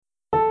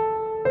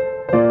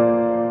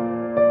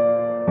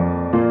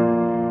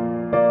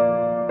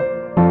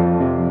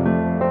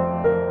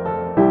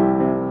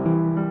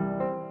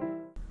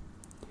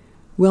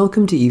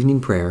Welcome to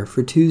evening prayer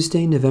for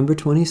Tuesday, November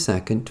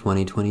 22nd,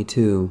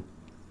 2022.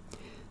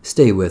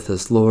 Stay with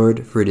us,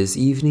 Lord, for it is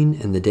evening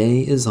and the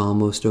day is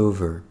almost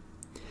over.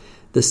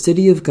 The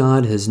city of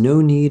God has no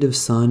need of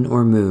sun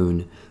or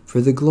moon, for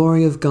the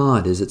glory of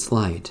God is its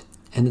light,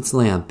 and its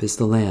lamp is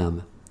the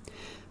Lamb.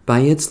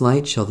 By its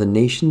light shall the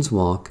nations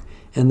walk,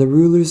 and the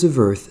rulers of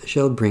earth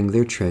shall bring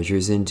their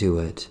treasures into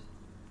it.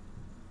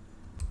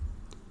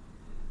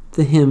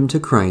 The hymn to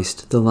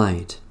Christ the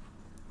Light.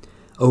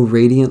 O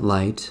radiant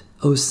light,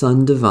 O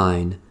Sun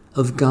divine,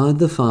 of God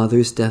the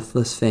Father's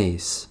deathless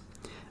face,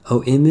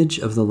 O image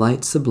of the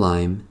light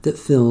sublime that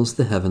fills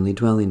the heavenly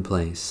dwelling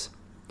place.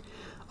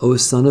 O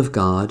Son of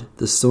God,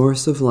 the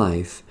source of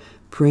life,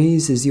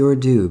 praise is your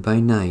due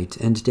by night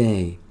and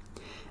day.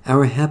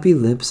 Our happy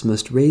lips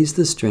must raise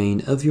the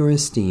strain of your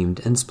esteemed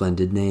and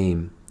splendid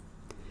name.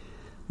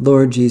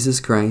 Lord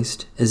Jesus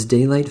Christ, as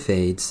daylight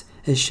fades,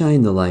 as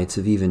shine the lights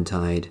of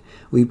eventide,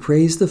 we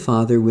praise the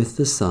Father with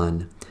the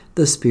Son,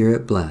 the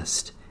Spirit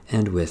blessed,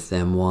 and with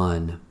them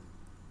one.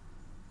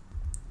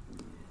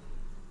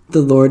 The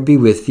Lord be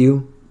with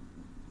you.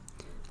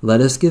 Let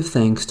us give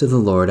thanks to the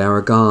Lord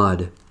our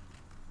God.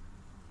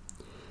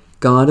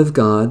 God of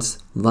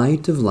gods,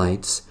 light of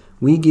lights,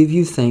 we give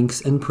you thanks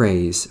and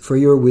praise for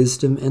your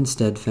wisdom and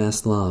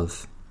steadfast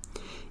love.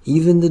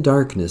 Even the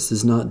darkness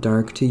is not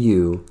dark to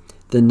you,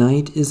 the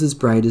night is as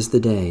bright as the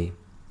day.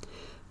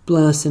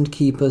 Bless and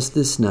keep us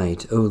this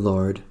night, O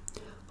Lord.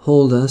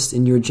 Hold us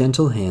in your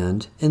gentle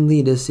hand, and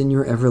lead us in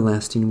your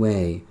everlasting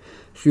way,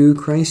 through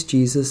Christ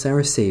Jesus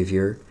our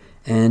Savior,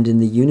 and in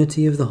the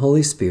unity of the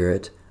Holy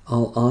Spirit,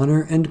 all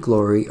honor and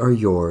glory are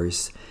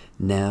yours,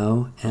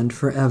 now and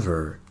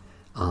forever.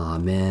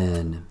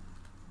 Amen.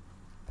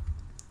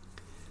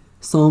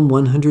 Psalm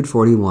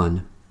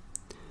 141.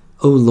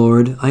 O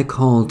Lord, I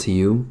call to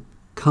you.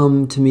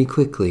 Come to me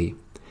quickly.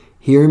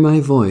 Hear my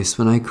voice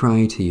when I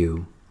cry to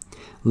you.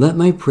 Let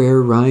my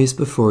prayer rise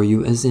before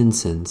you as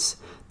incense,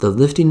 the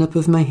lifting up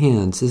of my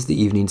hands is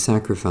the evening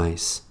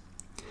sacrifice.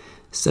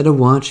 Set a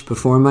watch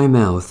before my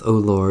mouth, O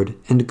Lord,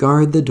 and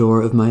guard the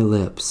door of my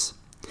lips.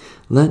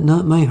 Let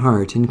not my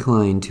heart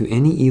incline to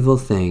any evil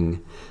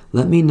thing.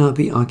 Let me not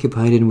be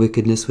occupied in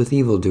wickedness with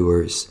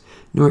evildoers,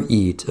 nor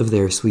eat of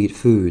their sweet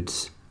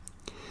foods.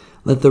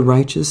 Let the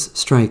righteous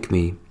strike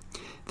me.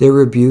 Their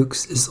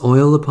rebukes as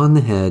oil upon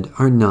the head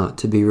are not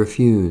to be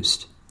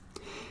refused.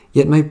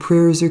 Yet my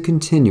prayers are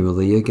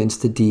continually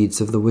against the deeds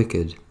of the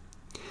wicked.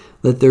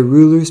 Let their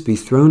rulers be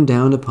thrown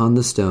down upon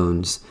the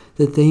stones,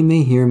 that they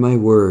may hear my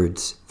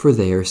words, for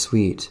they are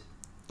sweet.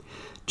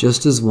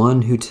 Just as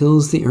one who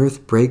tills the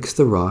earth breaks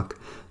the rock,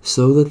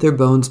 so let their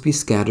bones be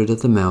scattered at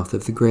the mouth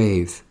of the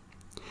grave.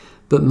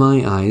 But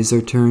my eyes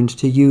are turned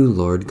to you,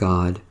 Lord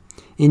God.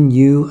 In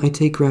you I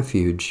take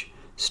refuge.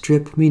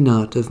 Strip me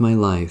not of my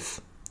life.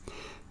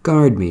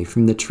 Guard me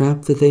from the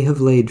trap that they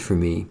have laid for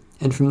me,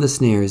 and from the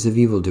snares of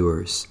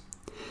evildoers.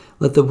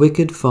 Let the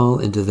wicked fall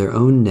into their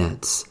own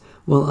nets,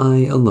 while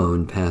I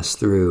alone pass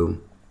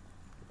through.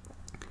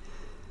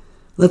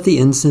 Let the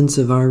incense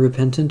of our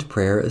repentant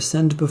prayer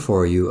ascend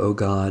before you, O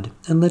God,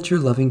 and let your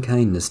loving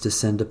kindness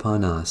descend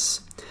upon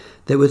us,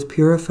 that with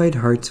purified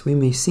hearts we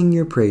may sing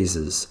your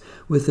praises,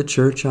 with the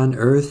church on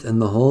earth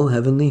and the whole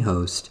heavenly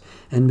host,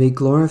 and may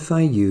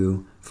glorify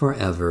you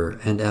forever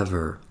and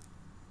ever.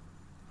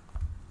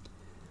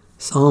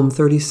 Psalm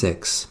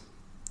 36.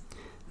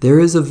 There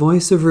is a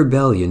voice of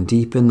rebellion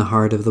deep in the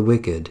heart of the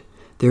wicked.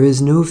 There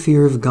is no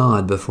fear of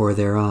God before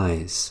their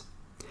eyes.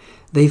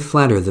 They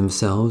flatter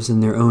themselves in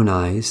their own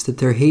eyes that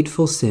their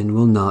hateful sin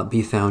will not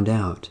be found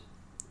out.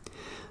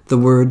 The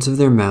words of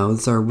their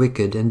mouths are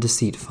wicked and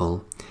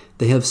deceitful.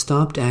 They have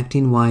stopped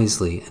acting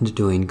wisely and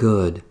doing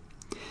good.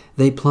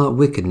 They plot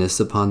wickedness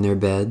upon their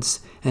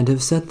beds, and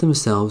have set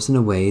themselves in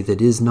a way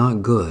that is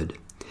not good.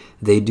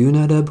 They do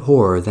not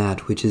abhor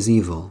that which is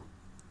evil.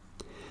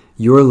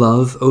 Your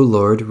love, O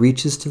Lord,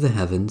 reaches to the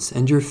heavens,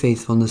 and your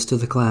faithfulness to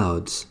the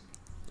clouds.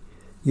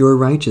 Your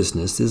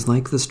righteousness is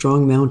like the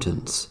strong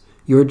mountains,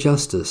 your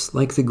justice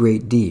like the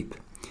great deep.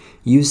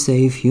 You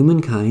save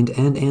humankind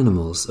and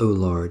animals, O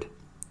Lord.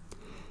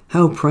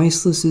 How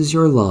priceless is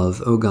your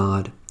love, O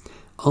God!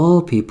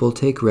 All people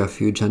take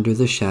refuge under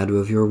the shadow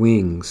of your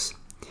wings.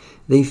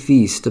 They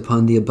feast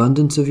upon the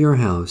abundance of your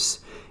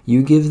house.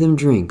 You give them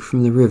drink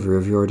from the river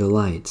of your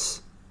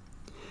delights.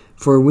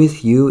 For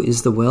with you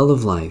is the well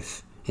of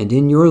life, and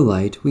in your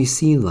light we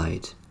see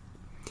light.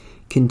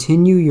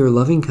 Continue your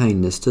loving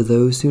kindness to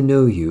those who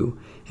know you,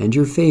 and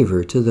your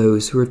favor to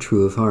those who are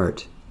true of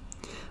heart.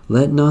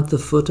 Let not the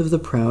foot of the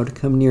proud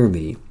come near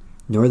me,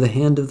 nor the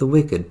hand of the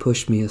wicked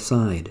push me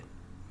aside.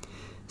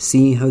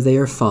 See how they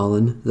are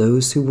fallen,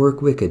 those who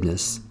work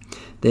wickedness.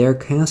 They are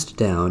cast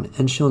down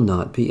and shall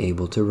not be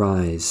able to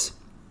rise.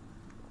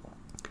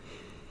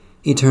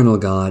 Eternal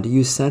God,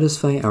 you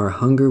satisfy our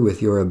hunger with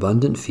your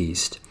abundant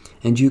feast,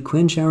 and you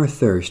quench our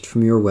thirst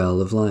from your well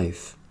of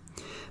life.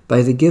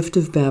 By the gift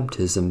of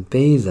baptism,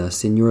 bathe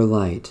us in your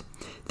light,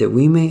 that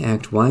we may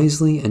act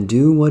wisely and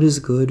do what is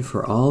good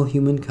for all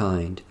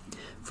humankind,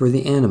 for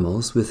the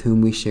animals with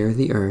whom we share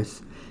the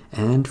earth,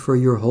 and for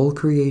your whole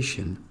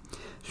creation,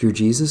 through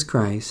Jesus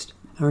Christ,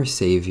 our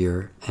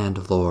Savior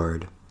and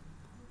Lord.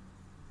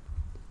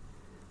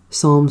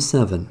 Psalm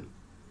 7.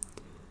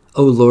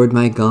 O Lord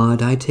my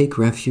God, I take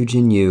refuge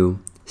in you.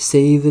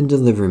 Save and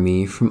deliver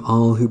me from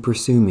all who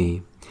pursue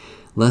me,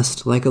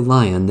 lest like a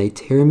lion they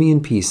tear me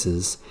in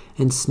pieces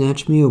and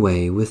snatch me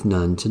away with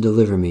none to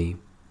deliver me.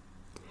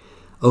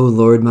 O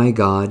Lord my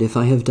God, if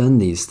I have done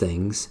these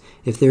things,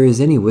 if there is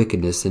any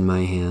wickedness in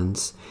my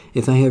hands,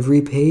 if I have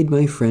repaid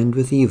my friend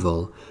with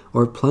evil,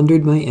 or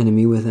plundered my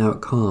enemy without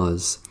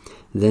cause,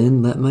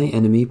 then let my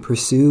enemy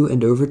pursue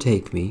and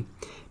overtake me,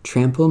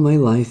 trample my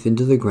life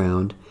into the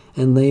ground,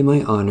 and lay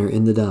my honor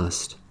in the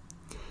dust.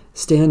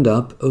 Stand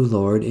up, O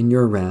Lord, in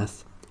your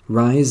wrath.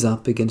 Rise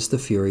up against the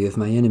fury of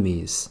my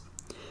enemies.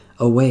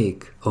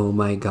 Awake, O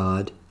my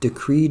God,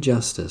 decree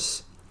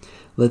justice.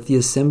 Let the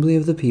assembly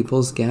of the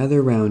peoples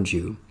gather round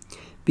you.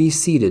 Be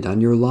seated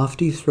on your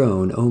lofty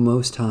throne, O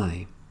Most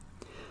High.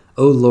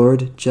 O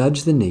Lord,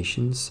 judge the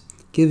nations.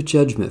 Give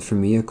judgment for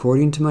me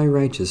according to my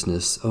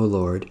righteousness, O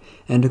Lord,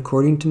 and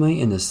according to my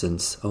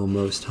innocence, O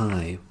Most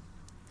High.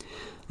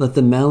 Let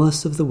the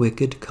malice of the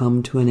wicked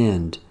come to an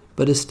end,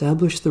 but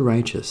establish the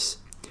righteous.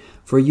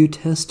 For you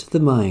test the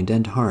mind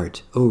and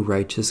heart, O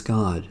righteous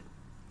God.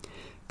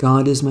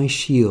 God is my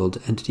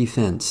shield and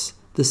defense,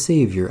 the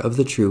Savior of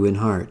the true in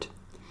heart.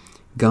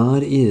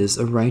 God is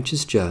a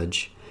righteous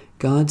judge.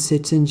 God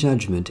sits in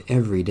judgment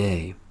every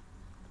day.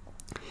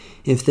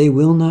 If they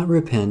will not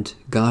repent,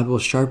 God will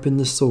sharpen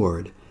the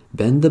sword,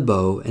 bend the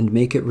bow and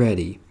make it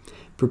ready,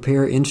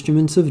 prepare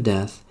instruments of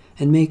death,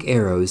 and make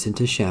arrows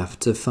into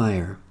shafts of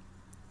fire.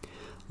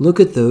 Look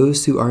at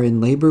those who are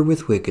in labor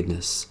with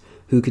wickedness,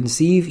 who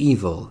conceive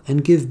evil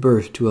and give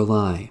birth to a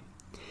lie.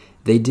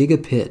 They dig a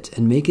pit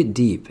and make it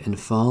deep and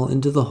fall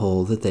into the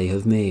hole that they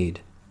have made.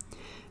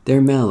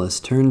 Their malice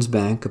turns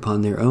back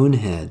upon their own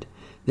head,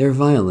 their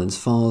violence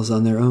falls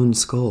on their own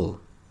skull.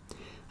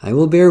 I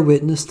will bear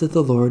witness that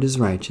the Lord is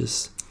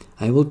righteous.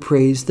 I will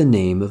praise the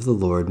name of the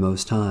Lord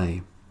Most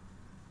High.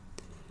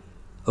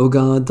 O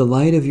God, the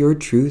light of your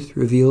truth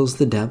reveals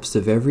the depths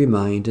of every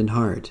mind and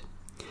heart.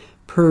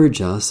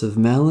 Purge us of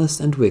malice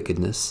and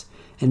wickedness,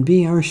 and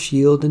be our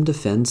shield and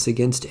defense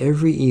against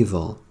every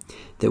evil,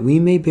 that we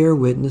may bear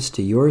witness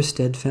to your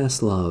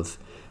steadfast love,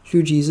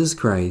 through Jesus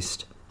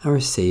Christ, our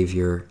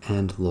Savior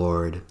and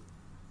Lord.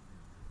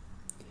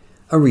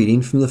 A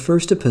reading from the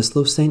first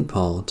epistle of St.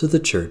 Paul to the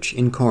church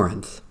in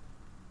Corinth.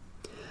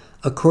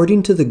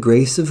 According to the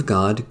grace of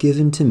God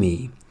given to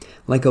me,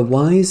 like a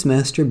wise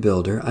master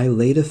builder, I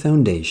laid a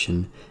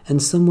foundation,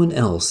 and someone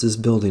else is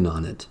building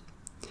on it.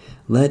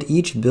 Let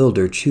each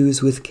builder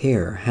choose with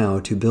care how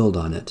to build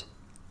on it.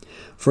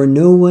 For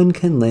no one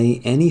can lay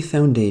any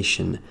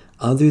foundation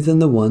other than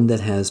the one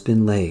that has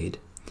been laid.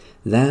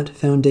 That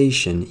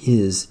foundation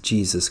is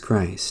Jesus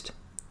Christ.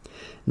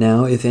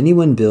 Now, if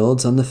anyone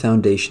builds on the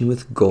foundation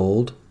with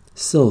gold,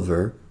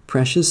 silver,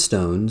 precious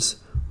stones,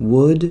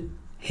 wood,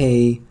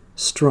 hay,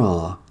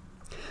 straw,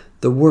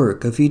 the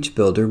work of each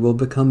builder will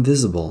become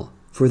visible,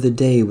 for the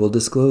day will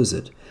disclose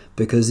it,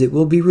 because it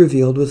will be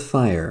revealed with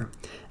fire,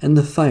 and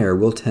the fire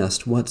will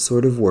test what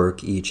sort of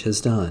work each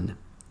has done.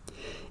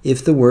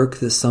 If the work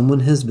that someone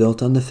has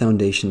built on the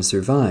foundation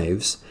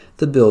survives,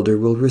 the builder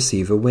will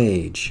receive a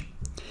wage.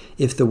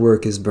 If the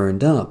work is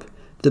burned up,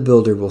 the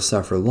builder will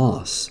suffer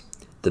loss.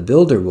 The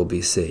builder will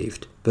be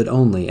saved, but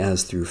only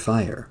as through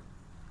fire.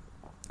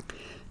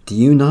 Do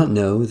you not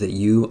know that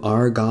you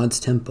are God's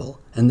temple,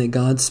 and that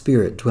God's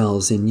Spirit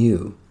dwells in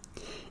you?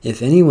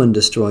 If anyone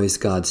destroys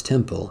God's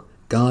temple,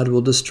 God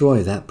will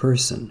destroy that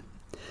person.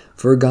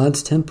 For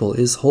God's temple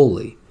is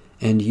holy,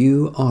 and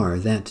you are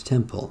that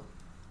temple.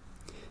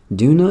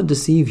 Do not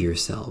deceive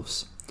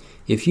yourselves.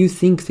 If you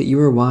think that you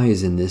are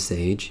wise in this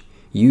age,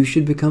 you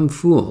should become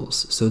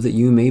fools, so that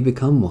you may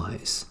become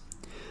wise.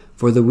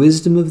 For the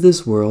wisdom of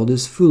this world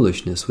is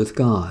foolishness with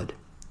God.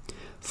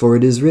 For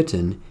it is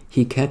written,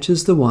 He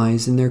catches the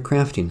wise in their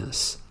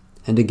craftiness.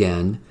 And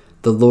again,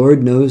 the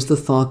Lord knows the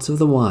thoughts of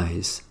the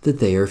wise, that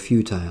they are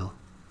futile.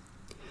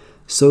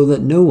 So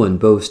let no one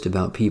boast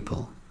about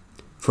people.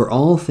 For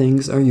all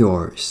things are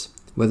yours,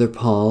 whether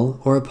Paul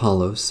or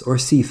Apollos or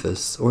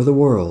Cephas or the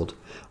world,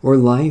 or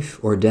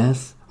life or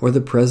death, or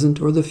the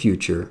present or the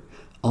future,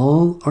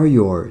 all are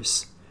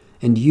yours,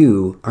 and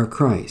you are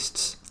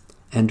Christ's,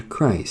 and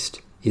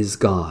Christ is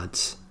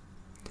God's.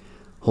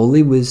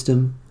 Holy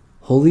wisdom,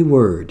 holy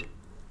word,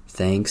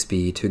 thanks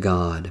be to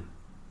God.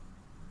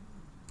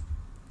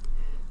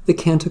 The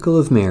Canticle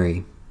of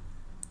Mary.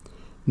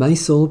 My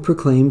soul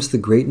proclaims the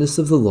greatness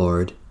of the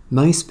Lord,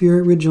 my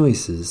spirit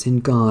rejoices in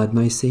God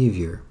my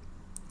Savior.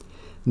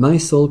 My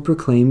soul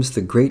proclaims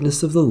the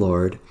greatness of the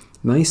Lord,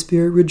 my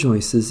spirit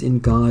rejoices in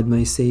God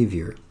my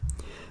Savior.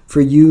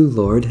 For you,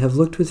 Lord, have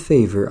looked with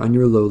favor on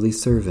your lowly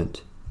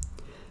servant.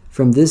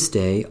 From this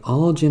day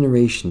all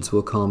generations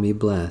will call me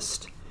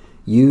blessed.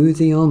 You,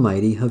 the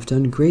Almighty, have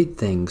done great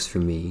things for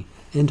me,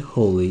 and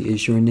holy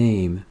is your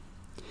name.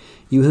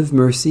 You have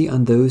mercy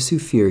on those who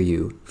fear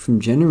you, from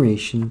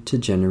generation to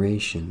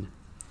generation.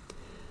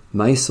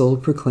 My soul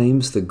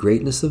proclaims the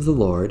greatness of the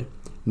Lord.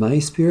 My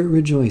spirit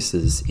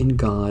rejoices in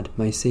God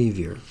my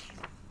Savior.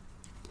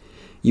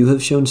 You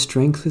have shown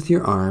strength with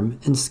your arm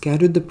and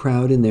scattered the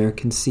proud in their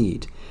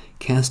conceit,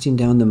 casting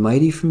down the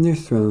mighty from their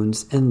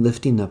thrones and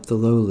lifting up the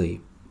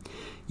lowly.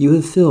 You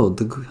have filled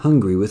the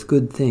hungry with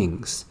good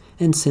things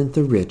and sent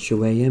the rich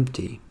away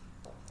empty.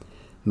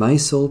 My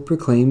soul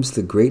proclaims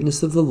the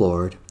greatness of the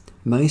Lord.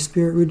 My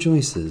spirit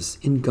rejoices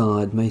in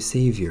God my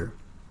Savior.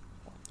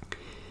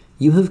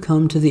 You have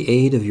come to the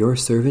aid of your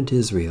servant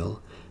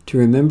Israel, to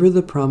remember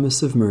the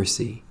promise of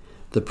mercy,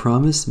 the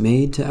promise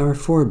made to our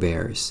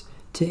forebears,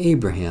 to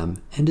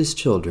Abraham and his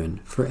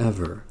children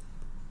forever.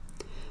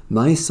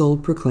 My soul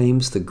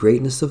proclaims the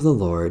greatness of the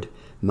Lord.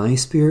 My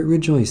spirit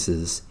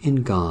rejoices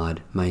in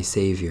God my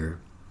Savior.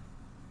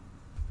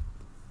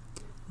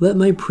 Let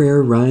my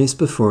prayer rise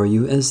before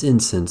you as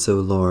incense, O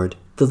Lord.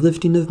 The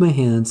lifting of my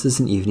hands is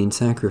an evening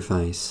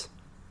sacrifice.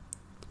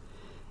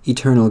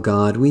 Eternal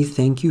God, we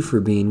thank you for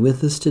being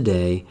with us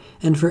today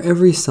and for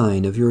every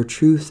sign of your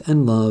truth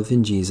and love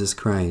in Jesus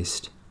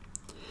Christ.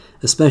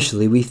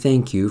 Especially we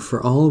thank you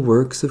for all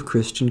works of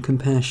Christian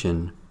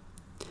compassion,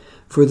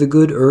 for the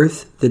good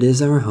earth that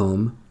is our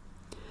home,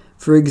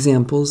 for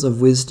examples of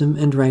wisdom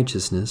and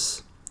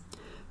righteousness,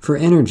 for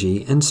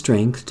energy and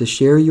strength to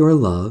share your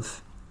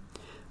love,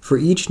 for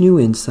each new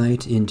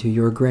insight into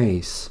your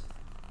grace.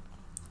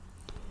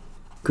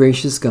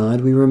 Gracious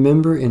God, we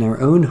remember in our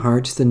own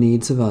hearts the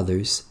needs of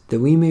others, that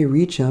we may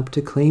reach up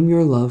to claim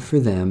your love for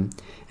them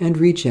and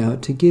reach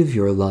out to give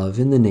your love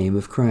in the name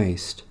of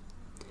Christ.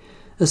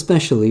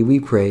 Especially we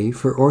pray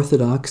for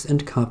Orthodox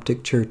and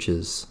Coptic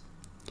churches,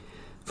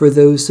 for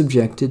those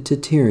subjected to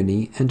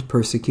tyranny and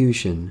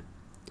persecution,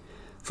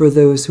 for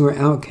those who are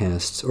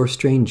outcasts or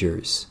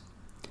strangers,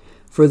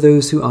 for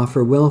those who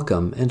offer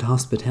welcome and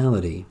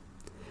hospitality,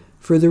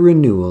 for the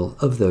renewal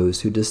of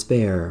those who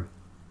despair.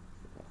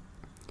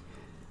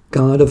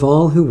 God of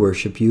all who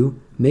worship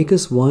you, make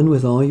us one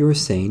with all your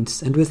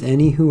saints and with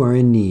any who are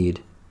in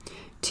need.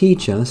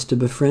 Teach us to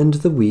befriend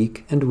the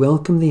weak and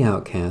welcome the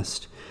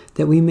outcast,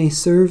 that we may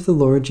serve the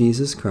Lord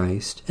Jesus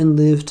Christ and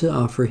live to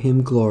offer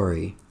him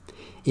glory.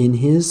 In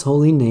his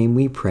holy name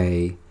we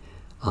pray.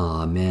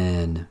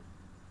 Amen.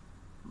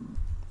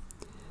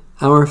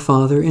 Our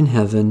Father in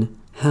heaven,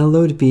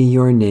 hallowed be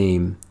your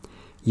name.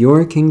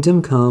 Your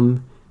kingdom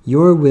come,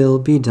 your will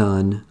be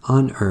done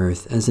on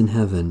earth as in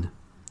heaven.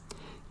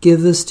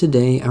 Give us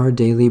today our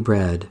daily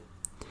bread.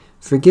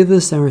 Forgive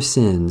us our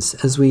sins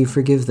as we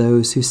forgive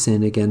those who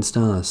sin against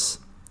us.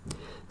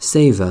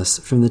 Save us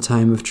from the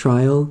time of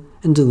trial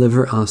and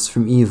deliver us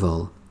from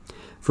evil.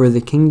 For the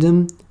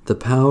kingdom, the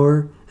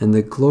power, and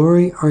the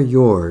glory are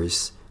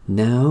yours,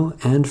 now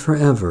and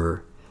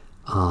forever.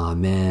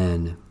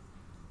 Amen.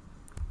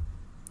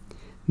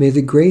 May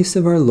the grace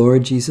of our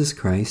Lord Jesus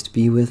Christ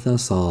be with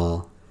us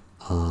all.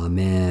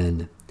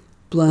 Amen.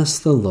 Bless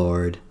the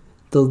Lord.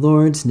 The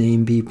Lord's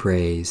name be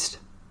praised.